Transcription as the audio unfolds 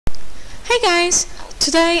Hey guys!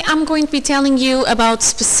 Today I'm going to be telling you about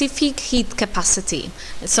specific heat capacity.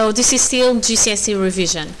 So this is still GCSE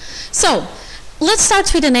revision. So let's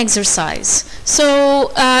start with an exercise.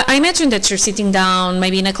 So I imagine that you're sitting down,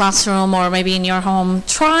 maybe in a classroom or maybe in your home.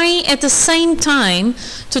 Try at the same time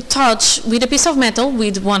to touch with a piece of metal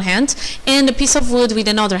with one hand and a piece of wood with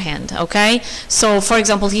another hand, okay? So for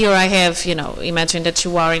example, here I have, imagine that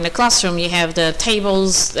you are in a classroom. You have the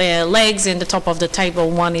table's legs, and the top of the table,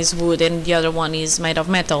 one is wood and the other one is made of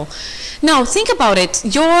metal. Now think about it.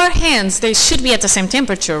 Your hands, they should be at the same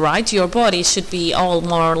temperature, right? Your body should be all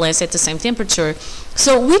more or less at the same temperature.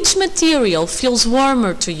 So which material feels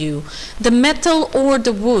warmer to you, the metal or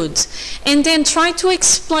the wood? And then try to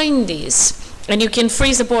explain this. And you can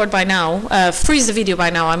freeze the board by now, freeze the video by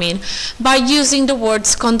now, I mean, by using the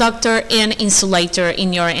words conductor and insulator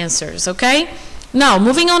in your answers, okay? Now,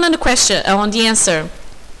 moving on the question, on the answer.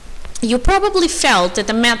 You probably felt that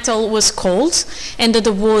the metal was cold and that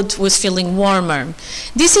the wood was feeling warmer.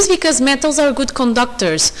 This is because metals are good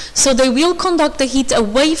conductors, so they will conduct the heat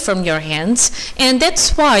away from your hands, and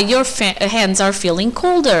that's why your hands are feeling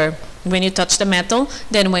colder when you touch the metal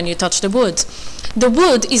than when you touch the wood. The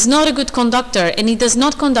wood is not a good conductor, and it does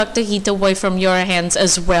not conduct the heat away from your hands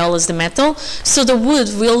as well as the metal, so the wood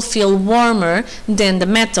will feel warmer than the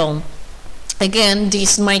metal. Again,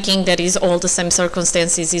 this making that is all the same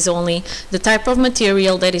circumstances, is only the type of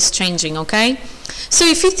material that is changing, okay? So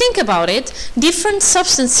if you think about it, different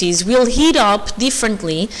substances will heat up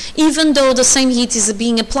differently, even though the same heat is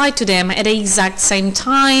being applied to them at the exact same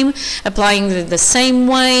time, applying the same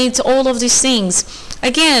weight, all of these things.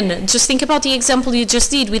 Again, just think about the example you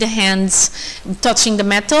just did with the hands touching the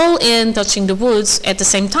metal and touching the woods at the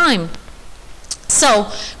same time.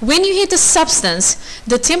 So, when you heat a substance,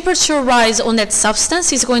 the temperature rise on that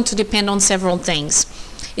substance is going to depend on several things.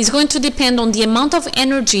 It's going to depend on the amount of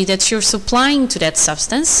energy that you're supplying to that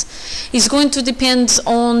substance. It's going to depend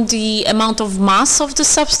on the amount of mass of the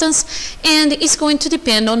substance, and it's going to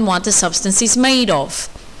depend on what the substance is made of.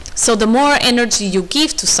 So the more energy you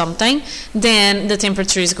give to something, then the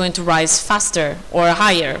temperature is going to rise faster or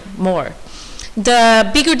higher, more. The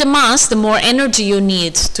bigger the mass, the more energy you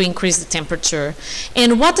need to increase the temperature.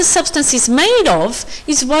 And what the substance is made of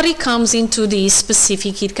is what it comes into the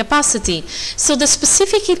specific heat capacity. So the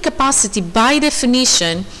specific heat capacity, by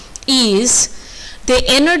definition, is the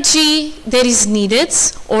energy that is needed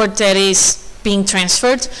or that is being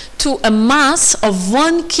transferred to a mass of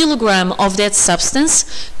 1 kilogram of that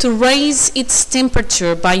substance to raise its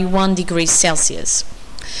temperature by 1 degree Celsius.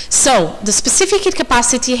 So the specific heat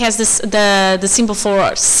capacity has the symbol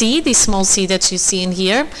for C, this small c that you see in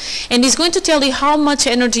here, and it's going to tell you how much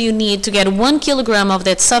energy you need to get 1 kilogram of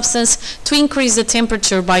that substance to increase the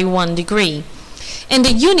temperature by 1 degree. And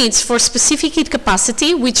the units for specific heat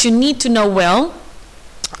capacity, which you need to know well,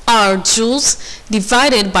 are joules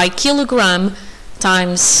divided by kilogram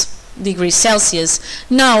times degrees Celsius.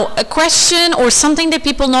 Now, a question or something that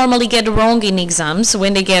people normally get wrong in exams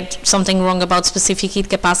when they get something wrong about specific heat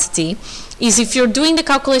capacity is if you're doing the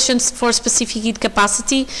calculations for specific heat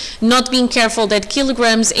capacity, not being careful that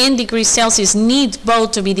kilograms and degrees Celsius need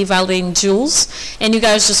both to be divided in joules, and you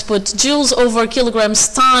guys just put joules over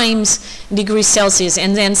kilograms times degrees Celsius,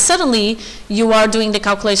 and then suddenly you are doing the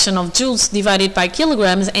calculation of joules divided by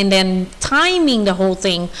kilograms and then timing the whole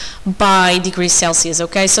thing by degrees Celsius,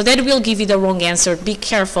 okay? So that will give you the wrong answer. Be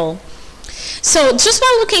careful. So just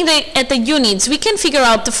by looking at the units, we can figure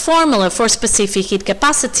out the formula for specific heat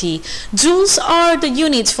capacity. Joules are the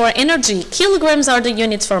units for energy, kilograms are the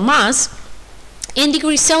units for mass, and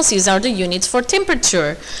degrees Celsius are the units for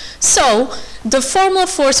temperature. So the formula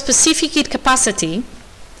for specific heat capacity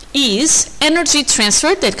is energy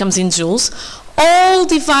transferred, that comes in joules, all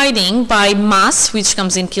dividing by mass, which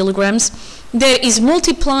comes in kilograms, that is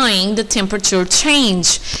multiplying the temperature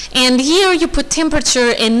change. And here you put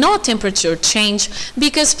temperature and not temperature change,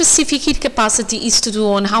 because specific heat capacity is to do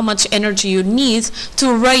on how much energy you need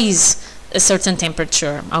to raise a certain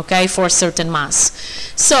temperature, okay, for a certain mass.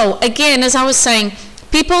 So again, as I was saying,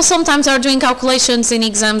 people sometimes are doing calculations in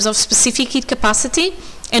exams of specific heat capacity,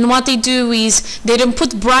 and what they do is they don't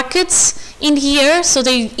put brackets in here, so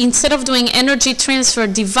they, instead of doing energy transfer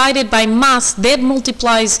divided by mass that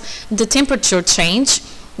multiplies the temperature change,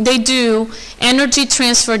 they do energy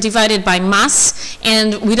transfer divided by mass,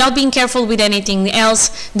 and without being careful with anything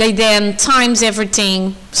else, they then times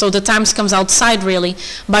everything So the times comes outside really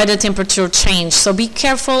by the temperature change. So be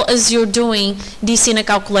careful as you're doing this in a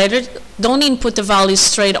calculator. Don't input the values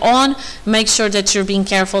straight on. Make sure that you're being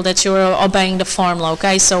careful that you're obeying the formula,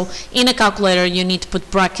 okay? So in a calculator you need to put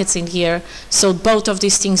brackets in here. So both of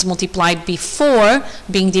these things multiplied before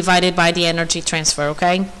being divided by the energy transfer,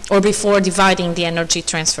 okay? Or before dividing the energy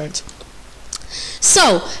transferred.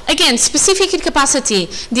 So again, specific heat capacity,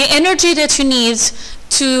 the energy that you need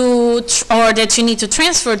to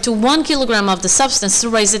transfer to 1 kilogram of the substance to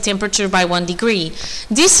raise the temperature by 1 degree.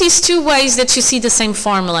 This is two ways that you see the same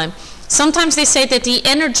formula. Sometimes they say that the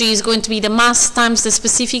energy is going to be the mass times the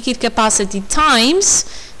specific heat capacity times,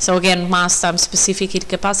 so again, mass times specific heat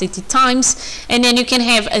capacity times, and then you can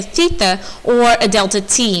have a theta or a delta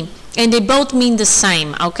T, and they both mean the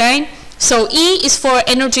same, okay? So E is for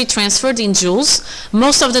energy transferred in joules.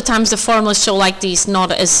 Most of the times the formulas show like this,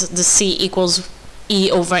 not as the C equals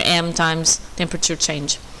E over M times temperature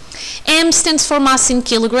change. M stands for mass in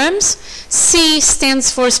kilograms. C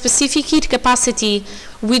stands for specific heat capacity,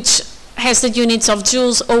 which has the units of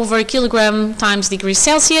joules over kilogram times degrees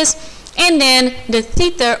Celsius. And then the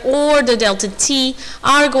theta or the delta T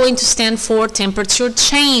are going to stand for temperature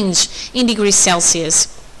change in degrees Celsius.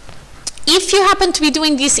 If you happen to be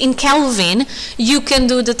doing this in Kelvin, you can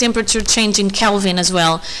do the temperature change in Kelvin as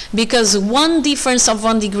well, because one difference of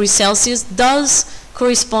 1 degree Celsius does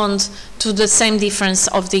correspond to the same difference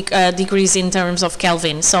of the degrees in terms of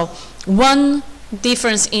Kelvin. So 1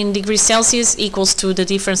 difference in degrees Celsius equals to the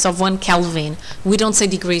difference of 1 Kelvin. We don't say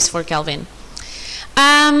degrees for Kelvin.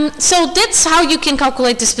 So that's how you can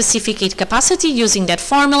calculate the specific heat capacity using that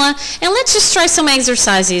formula. And let's just try some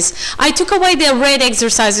exercises. I took away the red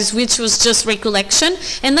exercises, which was just recollection,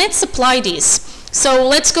 and let's apply this. So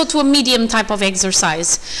let's go to a medium type of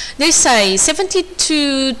exercise. They say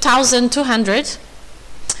 72,200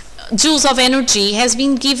 joules of energy has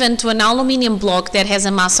been given to an aluminium block that has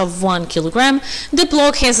a mass of 1 kilogram. The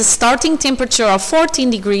block has a starting temperature of 14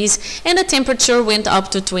 degrees and the temperature went up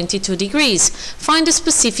to 22 degrees. Find the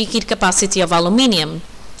specific heat capacity of aluminium.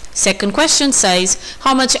 Second question says,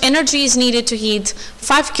 how much energy is needed to heat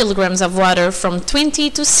 5 kilograms of water from 20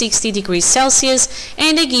 to 60 degrees Celsius,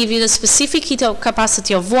 and they give you the specific heat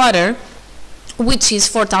capacity of water, which is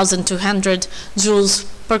 4,200 joules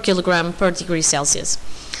per kilogram per degree Celsius.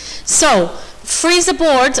 So, freeze the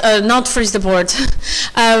board, not freeze the board,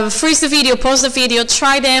 freeze the video, pause the video,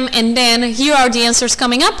 try them, and then here are the answers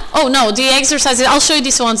coming up. Oh no, the exercises, I'll show you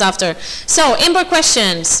these ones after. So, Amber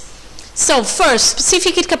questions. So first,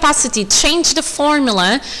 specific heat capacity, change the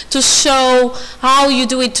formula to show how you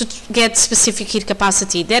do it to get specific heat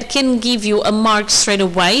capacity. That can give you a mark straight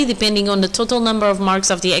away, depending on the total number of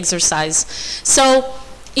marks of the exercise. So,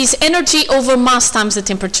 is energy over mass times the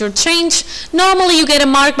temperature change. Normally you get a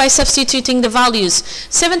mark by substituting the values.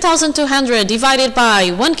 7,200 divided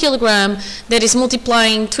by 1 kilogram, that is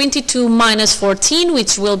multiplying 22 minus 14,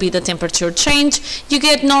 which will be the temperature change. You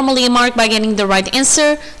get normally a mark by getting the right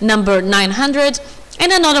answer, number 900,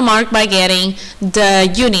 and another mark by getting the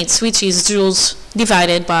units, which is joules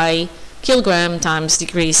divided by kilogram times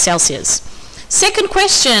degrees Celsius. Second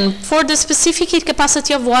question, for the specific heat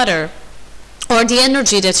capacity of water, or the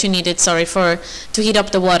energy that you needed, sorry, to heat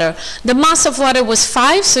up the water. The mass of water was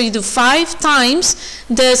 5, so you do 5 times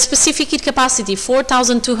the specific heat capacity,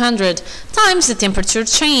 4,200, times the temperature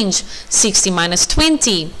change, 60 minus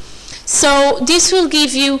 20. So this will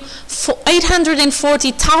give you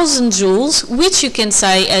 840,000 joules, which you can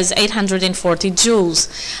say as 840 joules.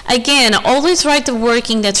 Again, always write the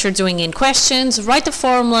working that you're doing in questions, write the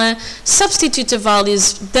formula, substitute the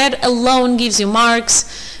values, that alone gives you marks.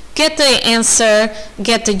 Get the answer,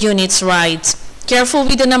 get the units right. Careful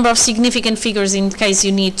with the number of significant figures in case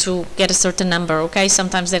you need to get a certain number, okay?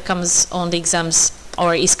 Sometimes that comes on the exams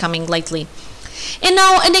or is coming lately. And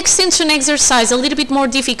now an extension exercise, a little bit more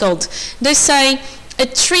difficult. They say a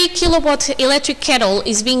 3 kilowatt electric kettle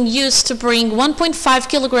is being used to bring 1.5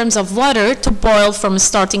 kilograms of water to boil from a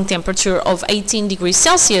starting temperature of 18 degrees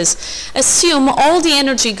Celsius. Assume all the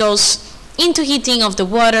energy goes into heating of the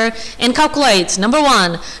water and calculate, number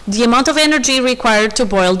 1, the amount of energy required to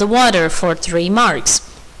boil the water for 3 marks.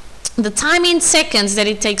 The time in seconds that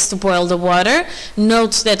it takes to boil the water,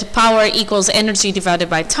 note that power equals energy divided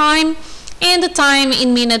by time, and the time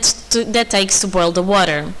in minutes that takes to boil the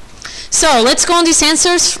water. So let's go on these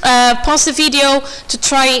answers. Pause the video to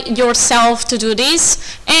try yourself to do this,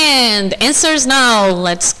 and answers now.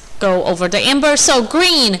 Let's go over the Amber. So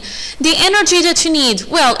green, the energy that you need,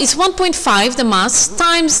 well, is 1.5, the mass,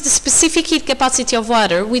 times the specific heat capacity of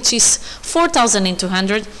water, which is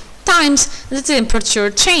 4,200, times the temperature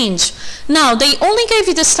change. Now, they only gave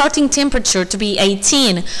you the starting temperature to be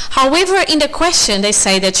 18. However, in the question, they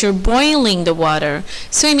say that you're boiling the water.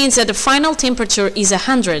 So it means that the final temperature is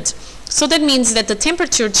 100. So that means that the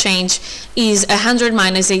temperature change is 100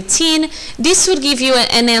 minus 18. This would give you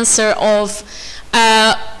an answer of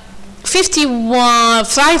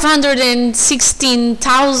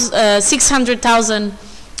 600,000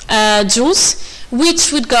 joules,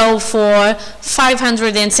 which would go for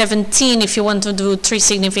 517 if you want to do 3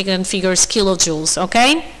 significant figures kilojoules,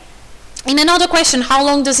 okay? In another question, how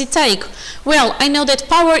long does it take? Well, I know that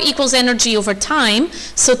power equals energy over time,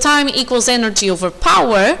 so time equals energy over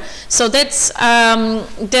power, so that's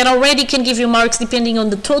that already can give you marks depending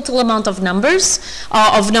on the total amount of numbers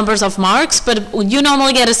of marks, but you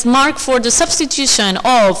normally get a mark for the substitution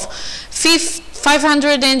of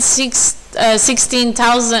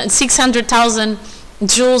 600,000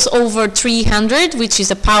 joules over 300, which is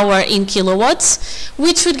the power in kilowatts,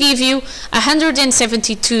 which would give you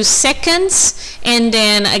 172 seconds, and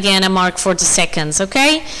then again a mark for the seconds,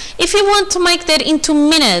 okay? If you want to make that into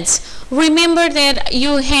minutes, remember that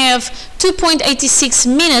you have 2.86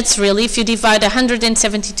 minutes really if you divide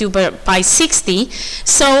 172 by 60.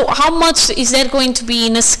 So how much is that going to be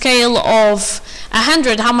in a scale of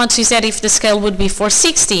 100? How much is that if the scale would be for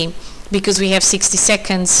 60? Because we have 60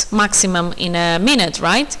 seconds maximum in a minute,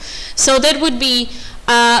 right? So that would be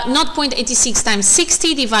 0.86 times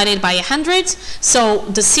 60 divided by 100. So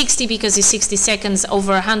the 60 because it's 60 seconds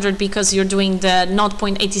over 100 because you're doing the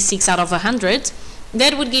 0.86 out of 100.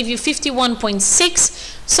 That would give you 51.6.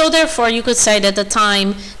 So therefore you could say that the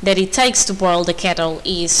time that it takes to boil the kettle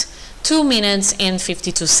is 2 minutes and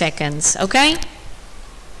 52 seconds, okay?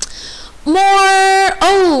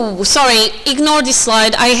 Oh, sorry, ignore this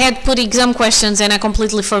slide. I had put exam questions and I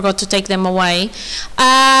completely forgot to take them away.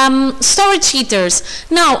 Storage heaters.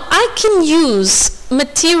 Now, I can use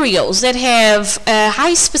materials that have a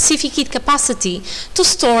high specific heat capacity to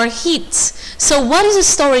store heat. So what is a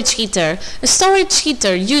storage heater? A storage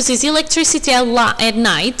heater uses electricity at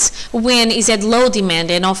night when it's at low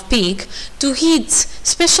demand and off peak to heat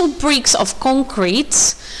special bricks of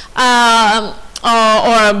concrete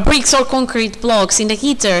or bricks or concrete blocks in the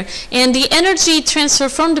heater, and the energy transfer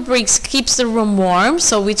from the bricks keeps the room warm,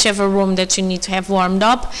 so whichever room that you need to have warmed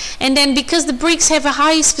up, and then because the bricks have a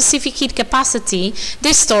high specific heat capacity,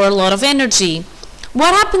 they store a lot of energy.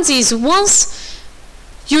 What happens is once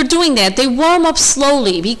you're doing that, they warm up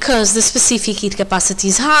slowly because the specific heat capacity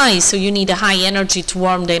is high, so you need a high energy to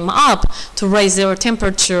warm them up to raise their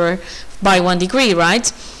temperature by 1 degree,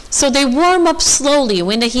 right? So they warm up slowly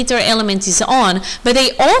when the heater element is on, but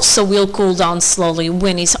they also will cool down slowly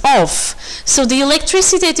when it's off. So the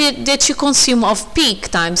electricity that you consume off peak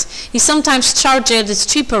times is sometimes charged at a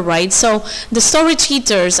cheaper rate. So the storage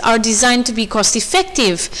heaters are designed to be cost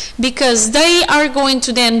effective because they are going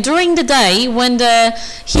to then, during the day when the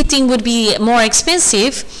heating would be more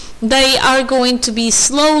expensive, they are going to be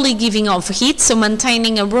slowly giving off heat, so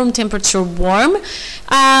maintaining a room temperature warm.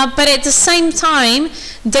 But at the same time,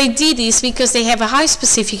 they did this because they have a high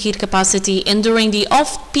specific heat capacity, and during the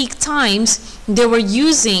off-peak times, they were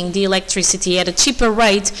using the electricity at a cheaper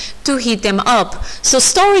rate to heat them up. So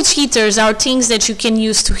storage heaters are things that you can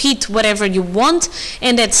use to heat whatever you want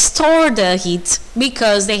and that store the heat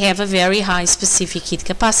because they have a very high specific heat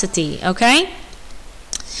capacity, okay?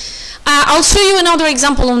 I'll show you another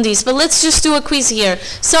example on this, but let's just do a quiz here.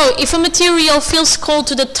 So if a material feels cold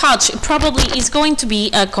to the touch, it probably is going to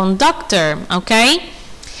be a conductor, okay?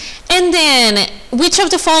 And then, which of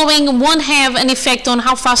the following won't have an effect on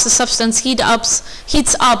how fast the substance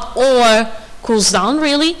heats up or cools down,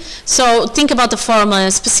 really? So think about the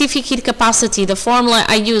formula. Specific heat capacity, the formula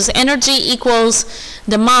I use, energy equals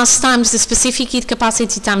the mass times the specific heat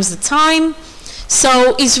capacity times the time.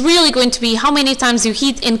 So it's really going to be how many times you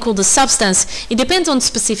heat and cool the substance. It depends on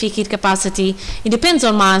specific heat capacity, it depends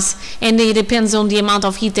on mass, and it depends on the amount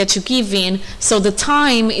of heat that you give in. So the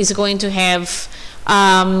time is going to have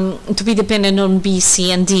to be dependent on B,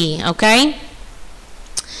 C, and D, okay?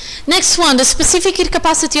 Next one, the specific heat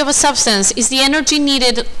capacity of a substance is the energy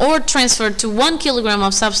needed or transferred to 1 kilogram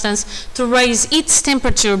of substance to raise its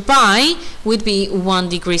temperature by, would be 1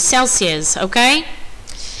 degree Celsius, okay?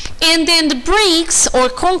 And then the bricks or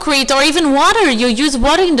concrete or even water, you use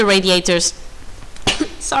water in the radiators.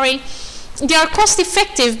 Sorry. They are cost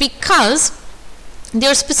effective because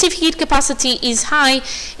their specific heat capacity is high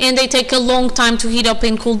and they take a long time to heat up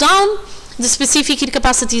and cool down. The specific heat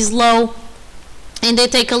capacity is low and they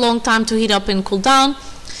take a long time to heat up and cool down.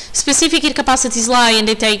 Specific heat capacity is high and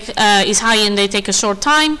they take a short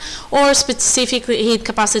time, or specific heat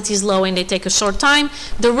capacity is low and they take a short time.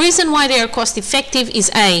 The reason why they are cost effective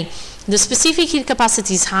is A, the specific heat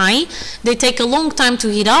capacity is high, they take a long time to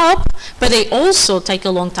heat up, but they also take a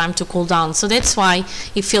long time to cool down. So that's why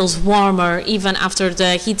it feels warmer even after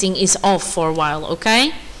the heating is off for a while,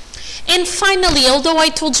 okay? And finally, although I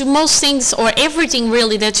told you most things or everything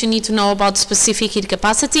really that you need to know about specific heat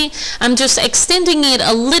capacity, I'm just extending it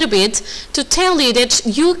a little bit to tell you that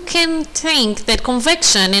you can think that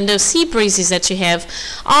convection and the sea breezes that you have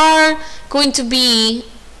are going to be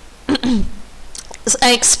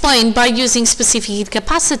explained by using specific heat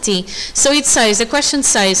capacity. So it says, the question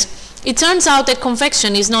says, it turns out that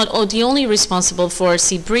convection is not the only responsible for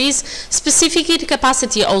sea breeze. Specific heat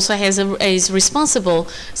capacity also is responsible.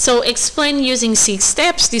 So explain using 6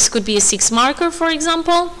 steps. This could be a 6 marker, for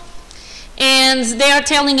example. And they are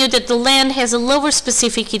telling you that the land has a lower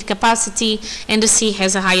specific heat capacity and the sea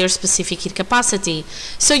has a higher specific heat capacity.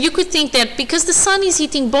 So you could think that because the sun is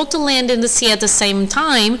heating both the land and the sea at the same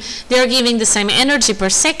time, they are giving the same energy per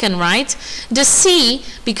second, right? The sea,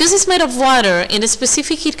 because it's made of water and the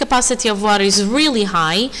specific heat capacity of water is really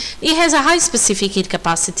high, it has a high specific heat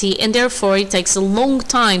capacity and therefore it takes a long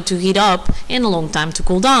time to heat up and a long time to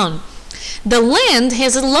cool down. The land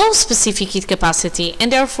has a low specific heat capacity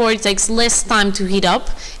and therefore it takes less time to heat up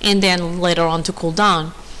and then later on to cool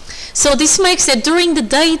down. So this makes that during the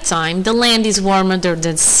daytime the land is warmer than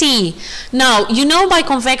the sea. Now you know by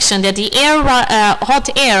convection that the air, hot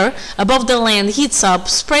air above the land heats up,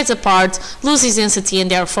 spreads apart, loses density and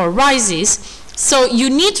therefore rises. So you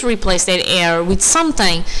need to replace that air with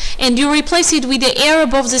something, and you replace it with the air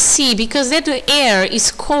above the sea because that air is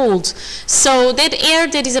cold. So that air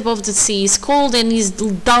that is above the sea is cold and is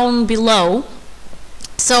down below.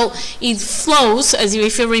 So it flows, as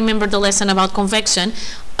if you remember the lesson about convection,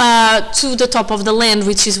 to the top of the land,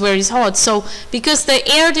 which is where it's hot. So because the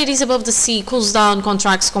air that is above the sea cools down,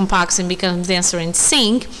 contracts, compacts, and becomes denser and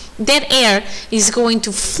sink, that air is going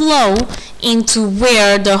to flow into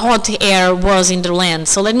where the hot air was in the land.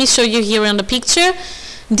 So let me show you here on the picture.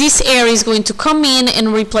 This air is going to come in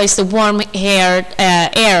and replace the warm air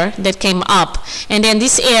that came up. And then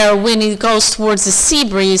this air, when it goes towards the sea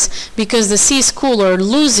breeze, because the sea is cooler,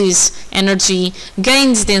 loses energy,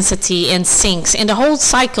 gains density, and sinks. And the whole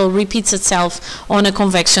cycle repeats itself on a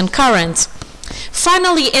convection current.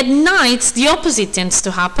 Finally, at night, the opposite tends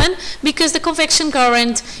to happen because the convection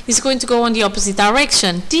current is going to go in the opposite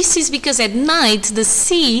direction. This is because at night, the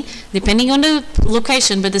sea, depending on the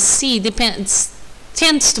location, but the sea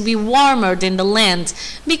tends to be warmer than the land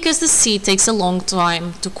because the sea takes a long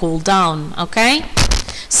time to cool down, okay?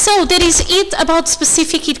 So that is it about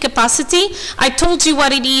specific heat capacity. I told you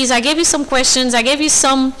what it is, I gave you some questions, I gave you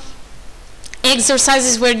some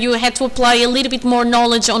exercises where you had to apply a little bit more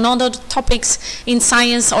knowledge on other topics in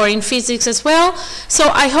science or in physics as well. So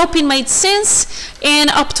I hope it made sense, and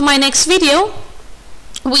up to my next video,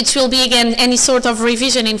 which will be again any sort of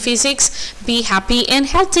revision in physics. Be happy and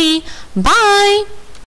healthy. Bye!